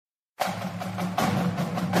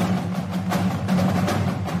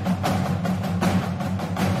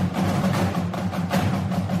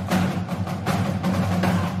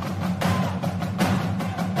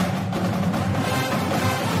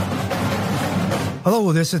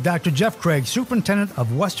Hello, this is Dr. Jeff Craig, Superintendent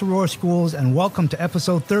of West Aurora Schools, and welcome to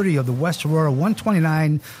episode 30 of the West Aurora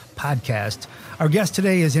 129 podcast. Our guest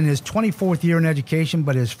today is in his 24th year in education,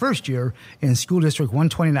 but his first year in School District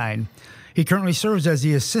 129. He currently serves as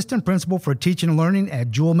the Assistant Principal for Teaching and Learning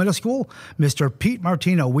at Jewell Middle School. Mr. Pete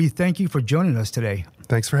Martino, we thank you for joining us today.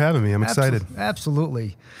 Thanks for having me. I'm excited.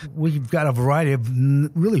 Absolutely. We've got a variety of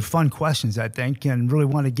really fun questions, I think, and really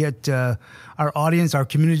want to get our audience, our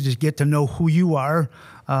community, to get to know who you are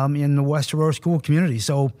in the West Aurora school community.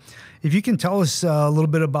 So if you can tell us a little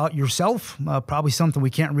bit about yourself, probably something we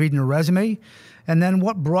can't read in a resume, and then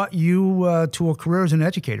what brought you to a career as an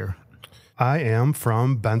educator? I am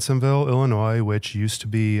from Bensonville, Illinois, which used to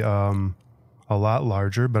be a lot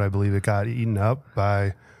larger, but I believe it got eaten up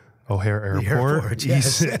by O'Hare Airport,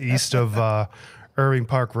 yes. east of Irving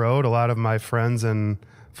Park Road. A lot of my friends and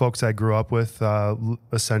folks I grew up with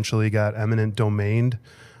essentially got eminent domained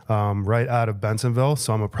right out of Bensonville.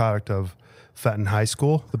 So I'm a product of Fenton High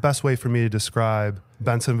School. The best way for me to describe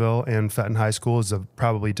Bensonville and Fenton High School is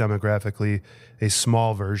probably demographically a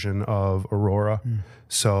small version of Aurora.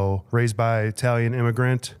 So raised by Italian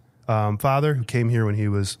immigrant father who came here when he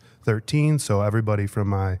was 13. So everybody from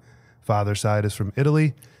my father's side is from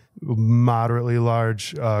Italy. Moderately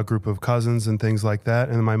large group of cousins and things like that.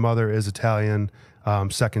 And my mother is Italian,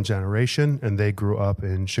 second generation, and they grew up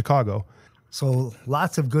in Chicago. So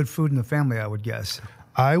lots of good food in the family, I would guess.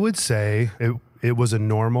 I would say it was a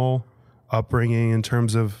normal upbringing in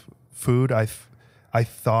terms of food. I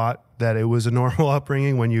thought that it was a normal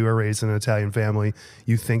upbringing when you were raised in an Italian family.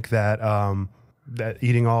 You think that that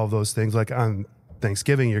eating all of those things, like on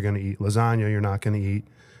Thanksgiving, you're going to eat lasagna, you're not going to eat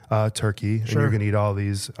turkey, and you're going to eat all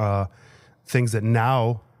these things that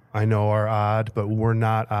now I know are odd, but were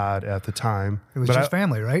not odd at the time. It was just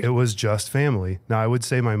family, right? It was just family. Now, I would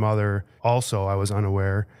say my mother also, I was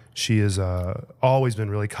unaware, she has always been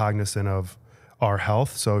really cognizant of our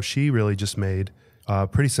health, so she really just made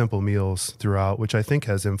pretty simple meals throughout, which I think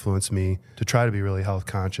has influenced me to try to be really health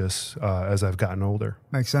conscious as I've gotten older.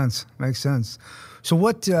 Makes sense. So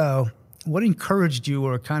what encouraged you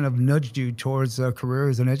or kind of nudged you towards a career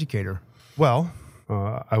as an educator? Well,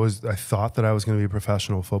 I thought that I was going to be a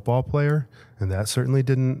professional football player, and that certainly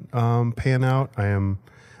didn't pan out. I am,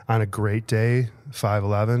 on a great day,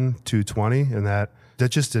 5'11", 220, and that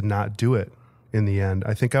just did not do it in the end.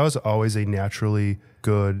 I think I was always a naturally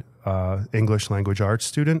good English language arts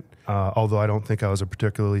student, although I don't think I was a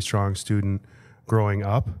particularly strong student growing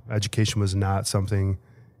up. Education was not something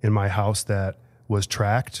in my house that was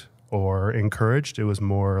tracked or encouraged. It was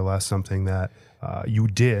more or less something that you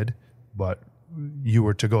did, but you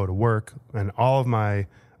were to go to work. And all of my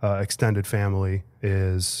extended family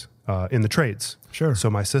is in the trades. Sure. So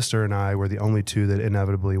my sister and I were the only two that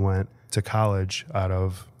inevitably went to college out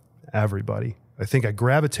of everybody. I think I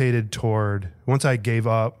gravitated toward, once I gave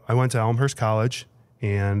up, I went to Elmhurst College,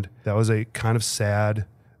 and that was a kind of sad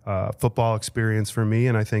football experience for me.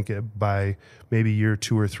 And I think by maybe year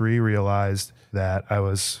 2 or 3, realized that I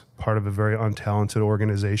was part of a very untalented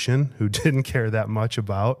organization who didn't care that much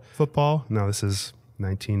about football. Now, this is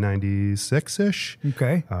 1996-ish.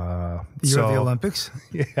 Okay. Year of the Olympics.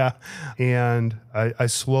 Yeah. And I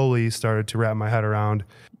slowly started to wrap my head around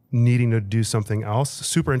needing to do something else.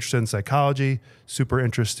 Super interested in psychology, super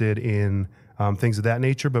interested in things of that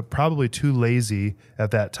nature, but probably too lazy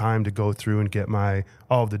at that time to go through and get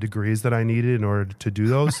all of the degrees that I needed in order to do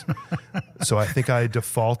those. So I think I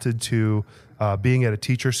defaulted to being at a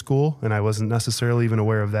teacher school, and I wasn't necessarily even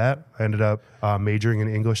aware of that. I ended up majoring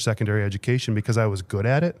in English secondary education because I was good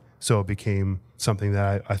at it. So it became something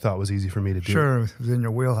that I thought was easy for me to do. Sure, it was in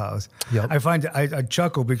your wheelhouse. Yep. I find I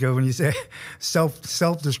chuckle because when you say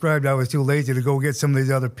self-described, I was too lazy to go get some of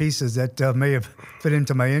these other pieces that may have fit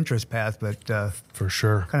into my interest path, but for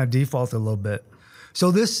sure, kind of defaulted a little bit.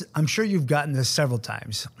 So this, I'm sure you've gotten this several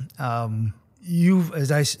times. You've,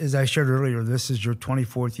 as I shared earlier, this is your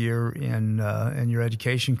 24th year in your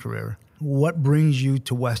education career. What brings you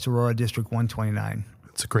to West Aurora District 129?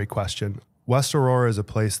 It's a great question. West Aurora is a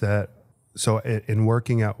place that, so in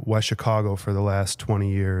working at West Chicago for the last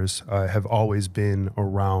 20 years, I have always been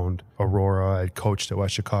around Aurora. I had coached at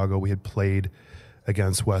West Chicago. We had played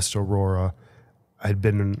against West Aurora. I had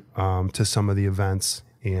been to some of the events,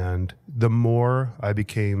 and the more I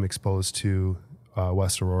became exposed to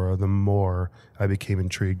West Aurora, the more I became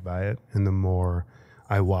intrigued by it, and the more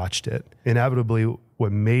I watched it. Inevitably,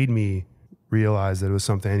 what made me realize that it was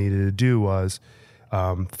something I needed to do was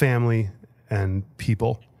family and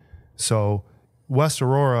people. So West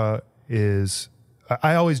Aurora is,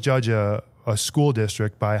 I always judge a school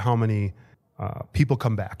district by how many people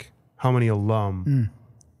come back, how many alum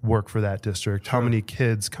work for that district? How many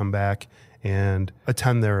kids come back and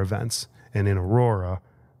attend their events? And in Aurora,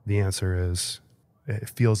 the answer is it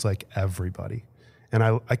feels like everybody. And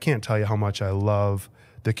I can't tell you how much I love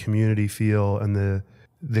the community feel and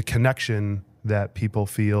the connection that people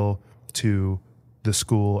feel to the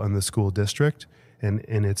school and the school district. And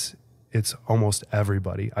it's almost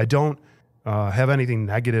everybody. I don't have anything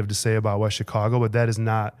negative to say about West Chicago, but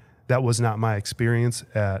that was not my experience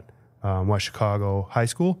at West Chicago High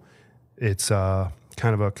School. It's kind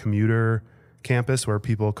of a commuter campus where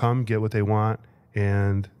people come, get what they want,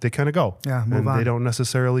 and they kind of go. Yeah, move on. They don't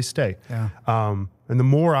necessarily stay. Yeah. And the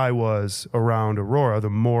more I was around Aurora, the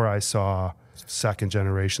more I saw second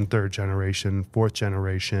generation, third generation, fourth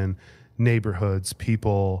generation, neighborhoods,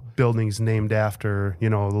 people, buildings named after, the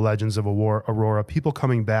legends of Aurora, people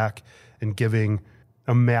coming back and giving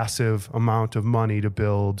a massive amount of money to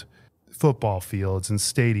build football fields and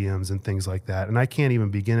stadiums and things like that. And I can't even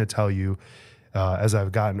begin to tell you, as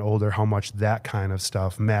I've gotten older, how much that kind of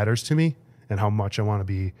stuff matters to me and how much I want to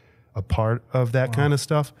be a part of that kind of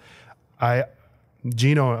stuff.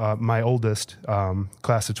 Gino, my oldest,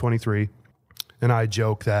 class of 23, and I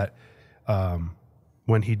joke that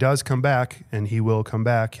when he does come back, and he will come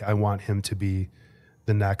back, I want him to be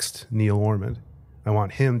the next Neil Ormond. I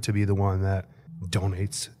want him to be the one that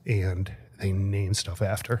donates and they name stuff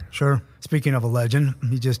after. Sure. Speaking of a legend,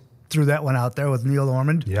 you just threw that one out there with Neil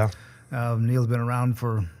Ormond. Yeah. Neil's been around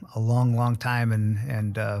for a long, long time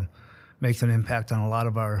and makes an impact on a lot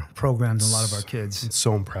of our programs and a lot of our kids. It's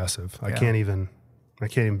so impressive. I can't even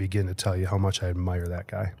begin to tell you how much I admire that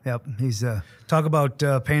guy. Yep. He's talk about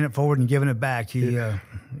paying it forward and giving it back. He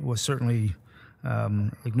was certainly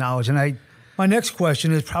acknowledged. And my next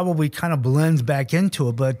question is probably kind of blends back into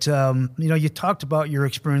it, but you talked about your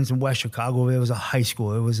experience in West Chicago. It was a high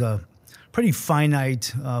school. It was a pretty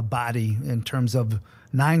finite body in terms of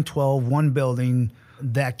 912, one building,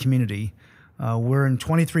 that community. We're in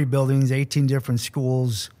 23 buildings, 18 different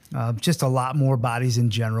schools, just a lot more bodies in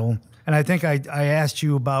general. And I think I asked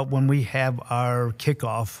you about when we have our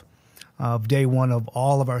kickoff of day one of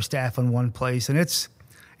all of our staff in one place, and it's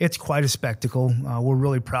quite a spectacle. We're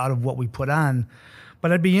really proud of what we put on.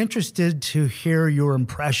 But I'd be interested to hear your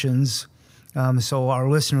impressions so our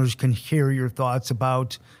listeners can hear your thoughts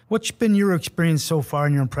about what's been your experience so far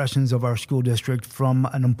and your impressions of our school district from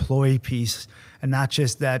an employee piece and not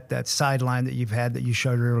just that sideline that you've had that you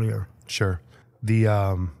showed earlier. Sure.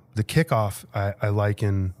 The kickoff I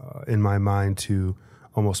liken in my mind to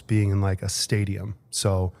almost being in like a stadium.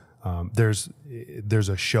 So there's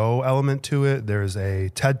a show element to it. There's a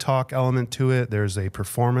TED Talk element to it. There's a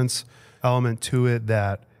performance element to it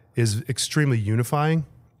that is extremely unifying.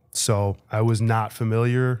 So I was not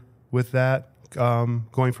familiar with that,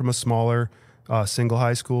 going from a smaller single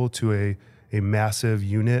high school to a massive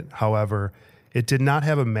unit. However, it did not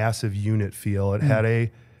have a massive unit feel. It had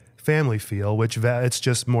a family feel, which it's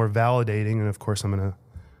just more validating. And of course, I'm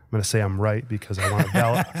gonna say I'm right because I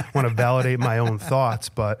want to validate my own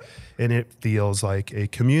thoughts. And it feels like a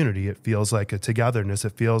community. It feels like a togetherness.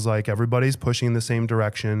 It feels like everybody's pushing in the same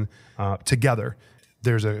direction together.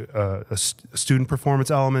 There's a student performance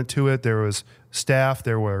element to it. There was staff.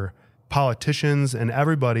 There were politicians, and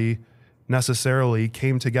everybody necessarily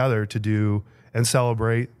came together to do and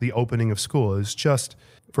celebrate the opening of school. It's just,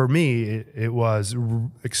 for me, it was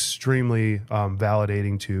extremely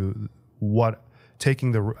validating to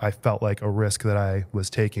I felt like a risk that I was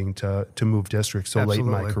taking to move districts so late in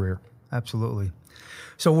my career. Absolutely.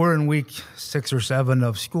 So we're in week 6 or 7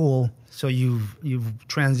 of school. So you've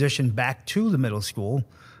transitioned back to the middle school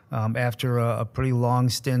after a pretty long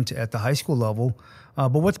stint at the high school level.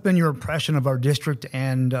 But what's been your impression of our district?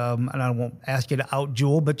 And I won't ask you to out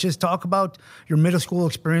Jewel, but just talk about your middle school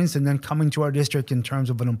experience and then coming to our district in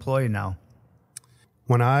terms of an employee now.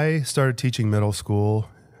 When I started teaching middle school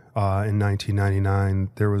in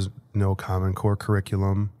 1999, there was no Common Core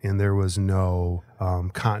curriculum, and there was no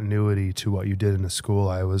continuity to what you did in a school.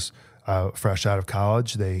 I was fresh out of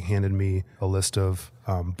college. They handed me a list of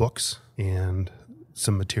books and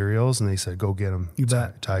some materials, and they said, go get them,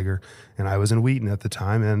 Tiger. And I was in Wheaton at the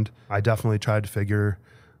time, and I definitely tried to figure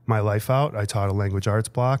my life out. I taught a language arts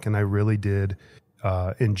block, and I really did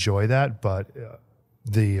enjoy that, but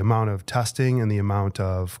the amount of testing and the amount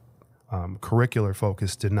of curricular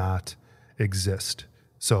focus did not exist.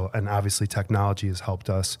 So, and obviously technology has helped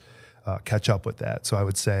us catch up with that. So I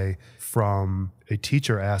would say from a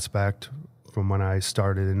teacher aspect, from when I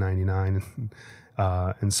started in 99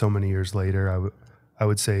 and so many years later, I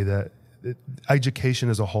would say that education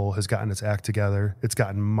as a whole has gotten its act together. It's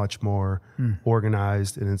gotten much more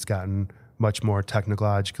organized, and it's gotten much more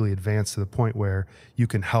technologically advanced to the point where you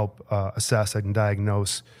can help assess and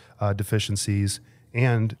diagnose deficiencies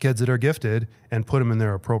and kids that are gifted and put them in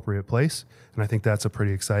their appropriate place. And I think that's a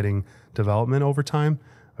pretty exciting development over time.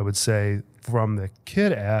 I would say from the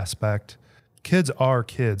kid aspect, kids are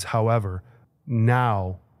kids. However,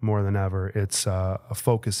 now more than ever, it's a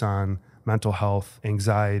focus on mental health,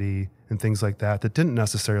 anxiety, and things like that didn't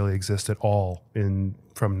necessarily exist at all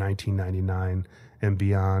from 1999 and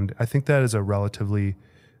beyond. I think that is a relatively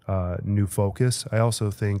new focus. I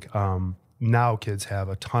also think now kids have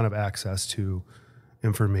a ton of access to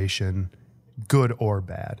information, good or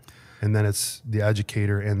bad. And then it's the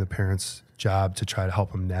educator and the parent's job to try to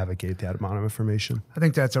help them navigate that amount of information. I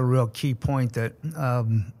think that's a real key point that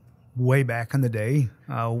way back in the day,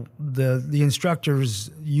 the instructors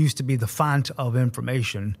used to be the font of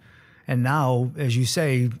information. And now, as you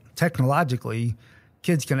say, technologically,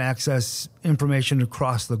 kids can access information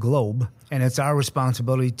across the globe. And it's our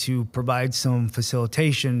responsibility to provide some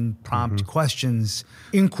facilitation, prompt questions,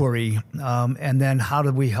 inquiry, and then how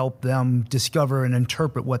do we help them discover and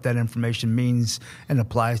interpret what that information means and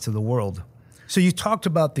applies to the world. So you talked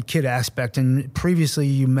about the kid aspect, and previously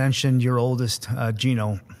you mentioned your oldest,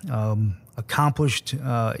 Gino, accomplished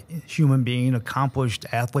human being, accomplished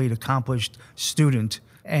athlete, accomplished student.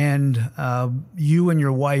 And you and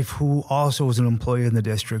your wife, who also was an employee in the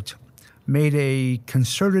district, made a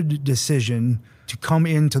concerted decision to come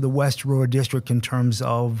into the West Aurora district in terms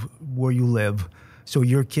of where you live so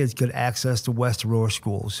your kids could access the West Aurora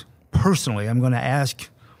schools. Personally, I'm going to ask,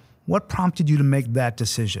 what prompted you to make that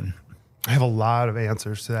decision? I have a lot of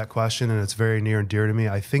answers to that question, and it's very near and dear to me.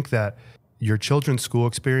 I think that your children's school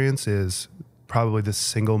experience is probably the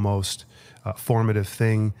single most formative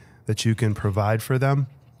thing that you can provide for them.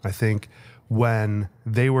 I think when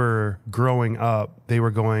they were growing up, they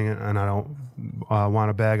were going, and I don't want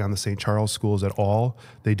to bag on the St. Charles schools at all.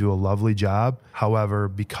 They do a lovely job. However,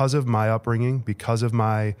 because of my upbringing, because of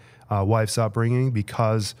my wife's upbringing,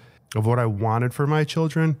 because of what I wanted for my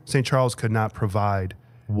children, St. Charles could not provide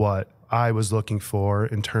what I was looking for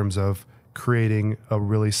in terms of creating a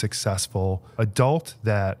really successful adult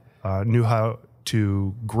that knew how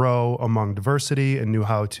to grow among diversity and knew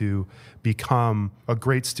how to become a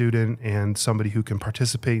great student and somebody who can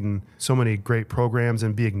participate in so many great programs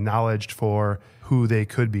and be acknowledged for who they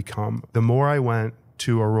could become. The more I went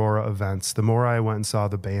to Aurora events, the more I went and saw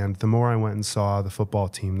the band, the more I went and saw the football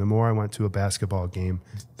team, the more I went to a basketball game,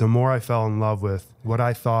 the more I fell in love with what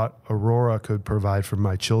I thought Aurora could provide for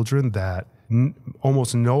my children that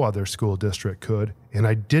almost no other school district could. And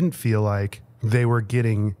I didn't feel like they were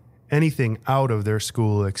getting anything out of their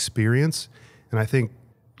school experience. And I think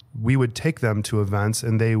we would take them to events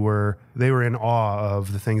and they were in awe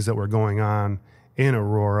of the things that were going on in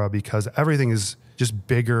Aurora because everything is just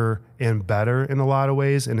bigger and better in a lot of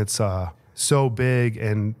ways. And it's so big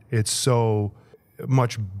and it's so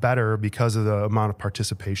much better because of the amount of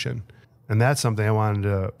participation. And that's something I wanted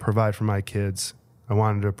to provide for my kids. I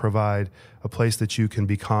wanted to provide a place that you can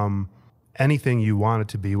become anything you want it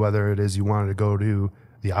to be, whether it is you wanted to go to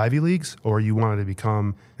the Ivy Leagues or you wanted to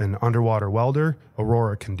become an underwater welder.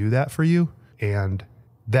 Aurora can do that for you. And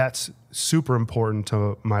that's super important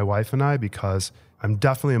to my wife and I because I'm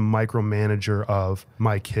definitely a micromanager of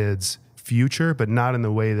my kids' future, but not in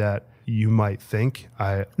the way that you might think.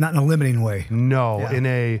 Not in a limiting way. No,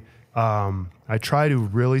 yeah. I try to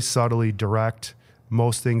really subtly direct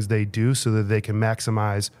most things they do so that they can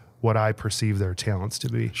maximize what I perceive their talents to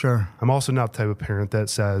be. Sure. I'm also not the type of parent that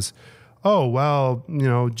says, oh, well,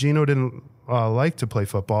 Gino didn't like to play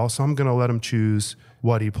football, so I'm going to let him choose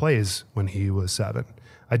what he plays when he was 7.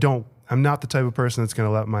 I'm not the type of person that's going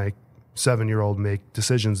to let my 7-year-old make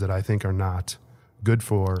decisions that I think are not good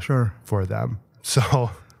for them.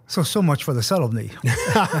 So much for the subtlety.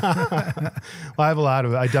 Well,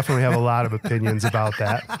 I definitely have a lot of opinions about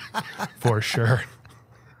that, for sure.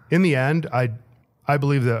 In the end, I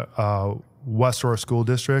believe that West Aurora School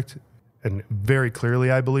District, and very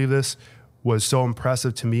clearly I believe this, was so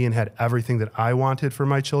impressive to me and had everything that I wanted for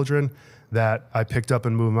my children that I picked up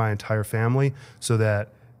and moved my entire family so that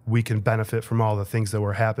we can benefit from all the things that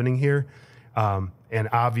were happening here. And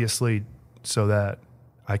obviously so that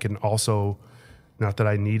I can also, not that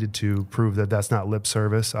I needed to prove that that's not lip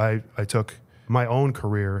service, I took my own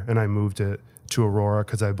career and I moved it to Aurora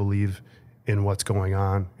because I believe in what's going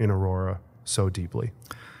on in Aurora so deeply.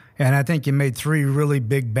 And I think you made 3 really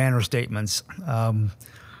big banner statements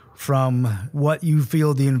from what you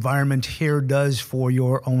feel the environment here does for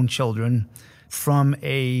your own children, from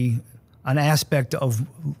an aspect of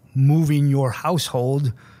moving your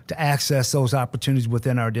household to access those opportunities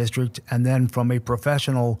within our district. And then from a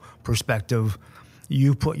professional perspective,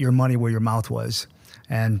 you put your money where your mouth was.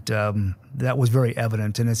 And that was very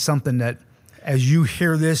evident. And it's something that, as you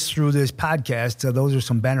hear this through this podcast, those are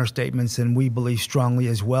some banner statements, and we believe strongly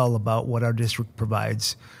as well about what our district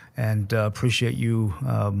provides. And appreciate you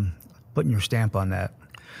putting your stamp on that.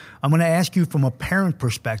 I'm going to ask you from a parent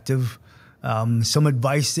perspective, some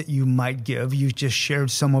advice that you might give. You just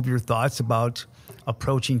shared some of your thoughts about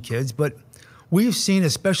approaching kids, but we've seen,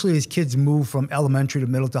 especially as kids move from elementary to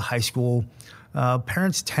middle to high school,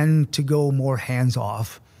 parents tend to go more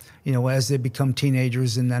hands-off. You know, as they become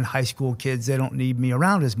teenagers and then high school kids, they don't need me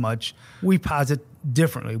around as much. We posit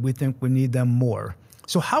differently. We think we need them more.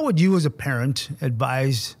 So how would you as a parent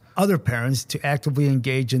advise other parents to actively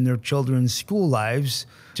engage in their children's school lives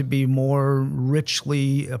to be more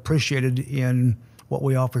richly appreciated in what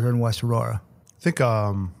we offer here in West Aurora? I think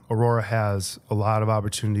Aurora has a lot of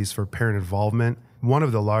opportunities for parent involvement. One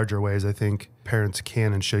of the larger ways I think parents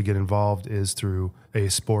can and should get involved is through a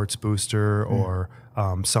sports booster or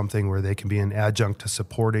something where they can be an adjunct to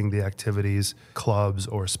supporting the activities, clubs,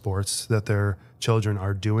 or sports that their children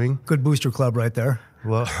are doing. Good booster club right there.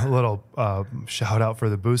 A little shout out for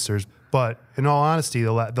the boosters. But in all honesty,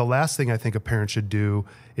 the last thing I think a parent should do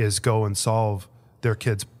is go and solve their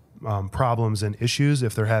kids' problems and issues.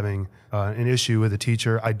 If they're having an issue with a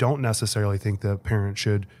teacher, I don't necessarily think the parent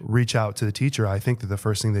should reach out to the teacher. I think that the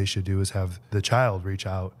first thing they should do is have the child reach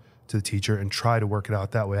out to the teacher and try to work it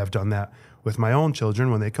out that way. I've done that with my own children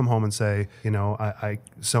when they come home and say, you know, I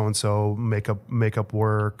so-and-so make up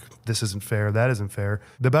work. This isn't fair. That isn't fair.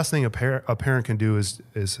 The best thing a parent can do is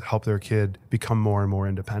help their kid become more and more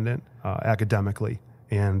independent academically.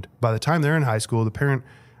 And by the time they're in high school, the parent,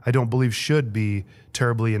 I don't believe, should be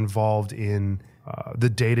terribly involved in the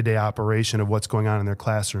day-to-day operation of what's going on in their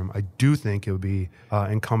classroom. I do think it would be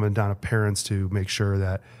incumbent on parents to make sure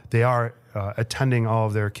that they are attending all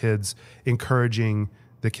of their kids, encouraging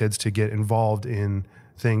the kids to get involved in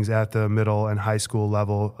things at the middle and high school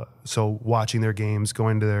level. So watching their games,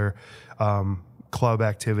 going to their club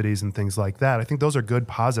activities and things like that. I think those are good,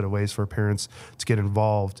 positive ways for parents to get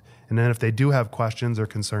involved. And then if they do have questions or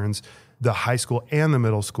concerns, the high school and the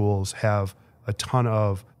middle schools have a ton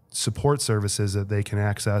of support services that they can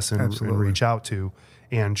access and reach out to,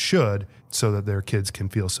 and should, so that their kids can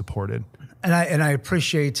feel supported. And I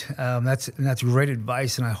appreciate that's great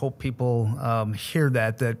advice, and I hope people hear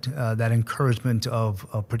that encouragement of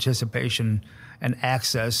participation and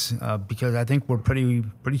access, because I think we're pretty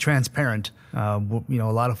transparent. You know,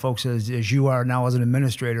 a lot of folks, as you are now as an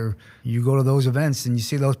administrator, you go to those events and you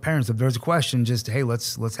see those parents. If there's a question, just hey,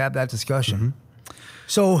 let's have that discussion. Mm-hmm.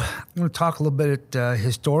 So I'm going to talk a little bit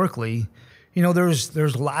historically. You know,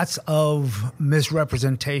 there's lots of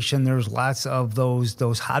misrepresentation. There's lots of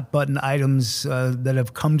those hot button items that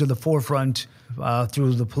have come to the forefront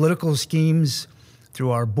through the political schemes,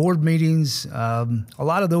 through our board meetings. A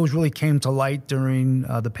lot of those really came to light during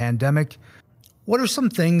the pandemic. What are some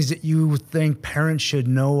things that you think parents should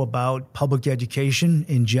know about public education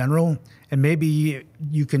in general? And maybe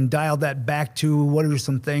you can dial that back to what are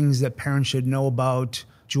some things that parents should know about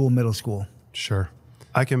Jewell Middle School? Sure.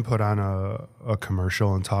 I can put on a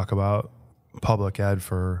commercial and talk about public ed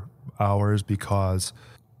for hours, because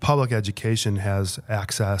public education has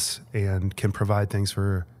access and can provide things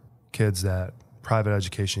for kids that private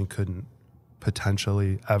education couldn't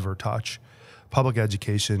potentially ever touch. Public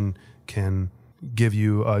education can give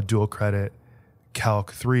you a dual credit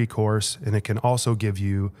Calc 3 course, and it can also give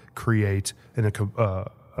you Create, and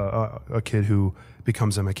a kid who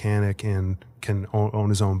becomes a mechanic and can own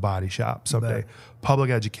his own body shop someday.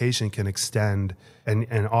 Public education can extend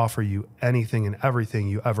and offer you anything and everything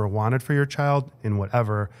you ever wanted for your child in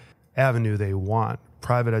whatever avenue they want.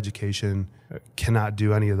 Private education cannot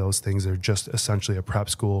do any of those things. They're just essentially a prep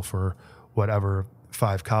school for whatever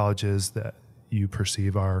 5 colleges that you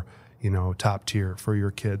perceive are, you know, top tier for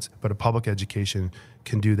your kids. But a public education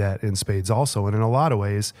can do that in spades also. And in a lot of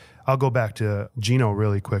ways, I'll go back to Gino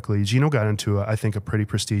really quickly. Gino got into, I think, a pretty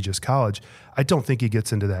prestigious college. I don't think he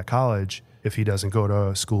gets into that college if he doesn't go to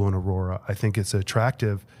a school in Aurora. I think it's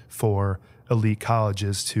attractive for elite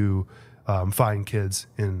colleges to find kids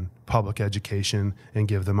in public education and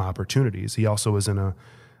give them opportunities. He also was in a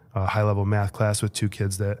high-level math class with 2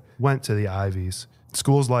 kids that went to the Ivies.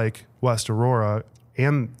 Schools like West Aurora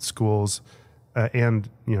and schools and,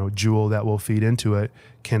 you know, Jewell that will feed into it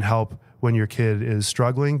can help when your kid is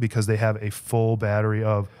struggling, because they have a full battery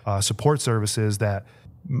of support services that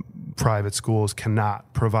private schools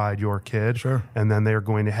cannot provide your kid. Sure. And then they're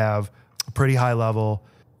going to have a pretty high level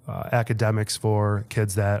academics for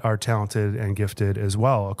kids that are talented and gifted as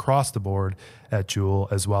well across the board at Jewel,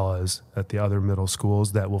 as well as at the other middle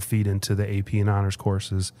schools that will feed into the AP and honors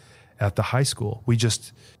courses at the high school.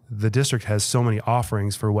 The district has so many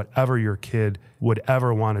offerings for whatever your kid would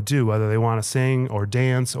ever want to do, whether they want to sing or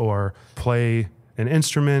dance or play an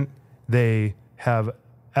instrument. They have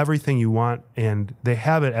everything you want, and they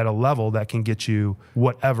have it at a level that can get you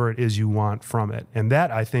whatever it is you want from it. And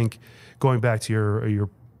that, I think, going back to your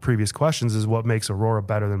previous questions, is what makes Aurora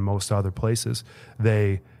better than most other places.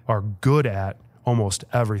 They are good at almost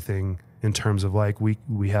everything in terms of, like,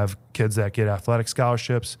 we have kids that get athletic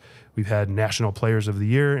scholarships. We've had National Players of the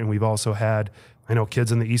Year, and we've also had, I know,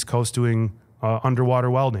 kids on the East Coast doing underwater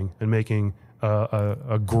welding and making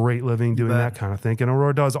a great living doing that kind of thing. And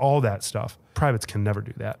Aurora does all that stuff. Privates can never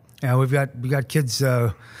do that. Yeah, we got kids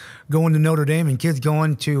going to Notre Dame and kids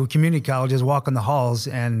going to community colleges, walking the halls,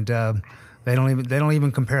 and they don't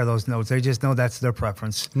even compare those notes. They just know that's their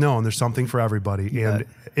preference. No, and there's something for everybody. And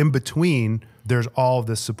in between, there's all of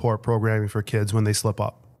this support programming for kids when they slip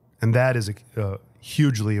up, and that is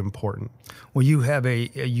hugely important. Well, you have a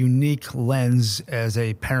unique lens as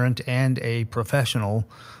a parent and a professional,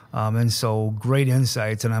 and so great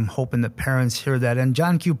insights, and I'm hoping that parents hear that. And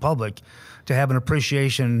John Q. Public, to have an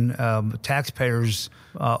appreciation, taxpayers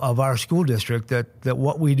of our school district, that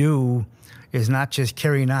what we do is not just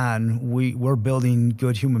carrying on, we're building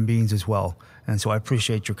good human beings as well. And so I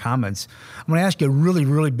appreciate your comments. I'm going to ask you a really,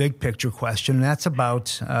 really big picture question, and that's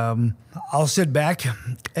about, I'll sit back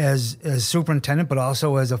as superintendent, but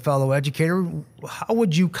also as a fellow educator. How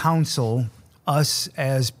would you counsel us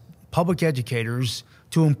as public educators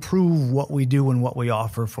to improve what we do and what we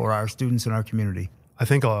offer for our students in our community? I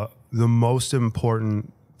think the most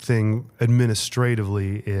important thing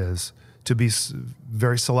administratively is to be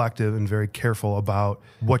very selective and very careful about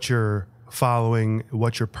what you're following,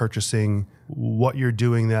 what you're purchasing, what you're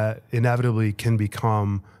doing that inevitably can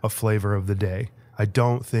become a flavor of the day. I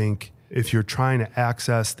don't think if you're trying to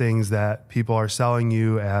access things that people are selling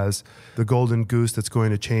you as the golden goose that's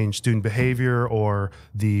going to change student behavior or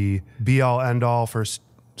the be-all, end-all for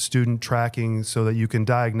student tracking so that you can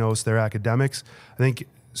diagnose their academics, I think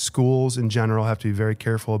schools in general have to be very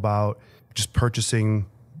careful about just purchasing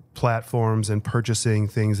platforms and purchasing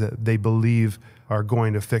things that they believe are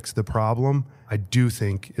going to fix the problem. I do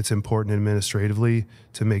think it's important administratively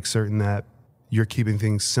to make certain that you're keeping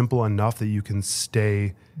things simple enough that you can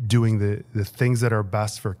stay doing the things that are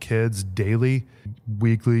best for kids daily,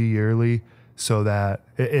 weekly, yearly, so that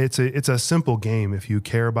it's a simple game. If you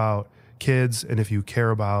care about kids and if you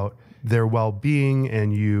care about their well-being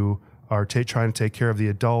and you are trying to take care of the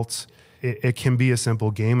adults, it can be a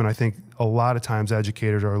simple game. And I think a lot of times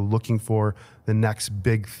educators are looking for the next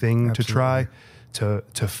big thing Absolutely. To try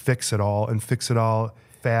to fix it all and fix it all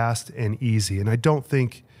fast and easy. And I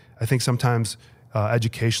think sometimes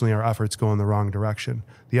educationally our efforts go in the wrong direction.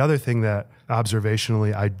 The other thing that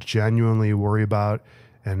observationally I genuinely worry about,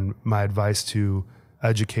 and my advice to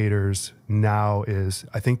educators now is,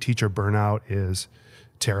 I think teacher burnout is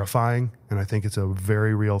terrifying, and I think it's a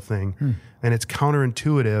very real thing. And it's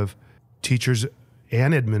counterintuitive. Teachers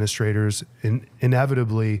and administrators,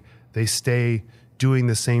 inevitably, they stay doing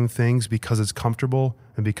the same things because it's comfortable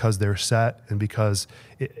and because they're set and because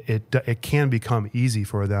it can become easy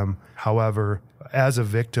for them. However, as a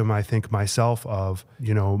victim, I think myself of,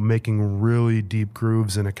 making really deep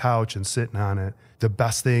grooves in a couch and sitting on it, the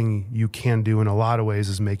best thing you can do in a lot of ways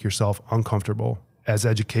is make yourself uncomfortable. As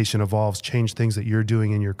education evolves, change things that you're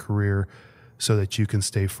doing in your career so that you can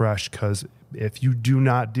stay fresh. Because if you do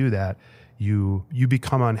not do that, you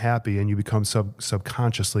become unhappy, and you become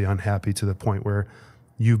subconsciously unhappy to the point where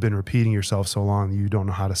you've been repeating yourself so long that you don't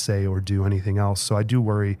know how to say or do anything else. So I do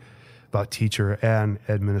worry about teacher and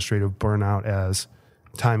administrative burnout as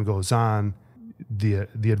time goes on. The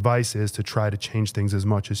advice is to try to change things as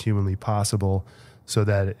much as humanly possible so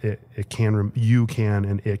that it can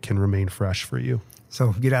remain fresh for you.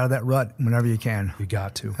 So get out of that rut whenever you can. You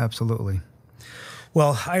got to. Absolutely.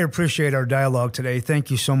 Well, I appreciate our dialogue today.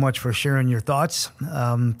 Thank you so much for sharing your thoughts.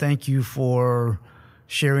 Thank you for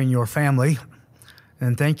sharing your family.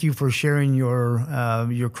 And thank you for sharing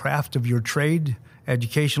your craft of your trade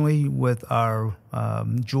educationally with our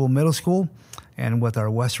Jewel Middle School and with our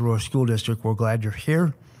West Aurora School District. We're glad you're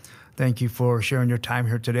here. Thank you for sharing your time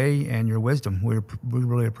here today and your wisdom. We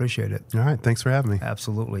really appreciate it. All right. Thanks for having me.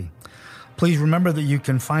 Absolutely. Please remember that you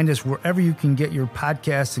can find us wherever you can get your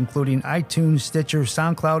podcasts, including iTunes, Stitcher,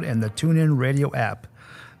 SoundCloud, and the TuneIn Radio app.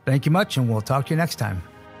 Thank you much, and we'll talk to you next time.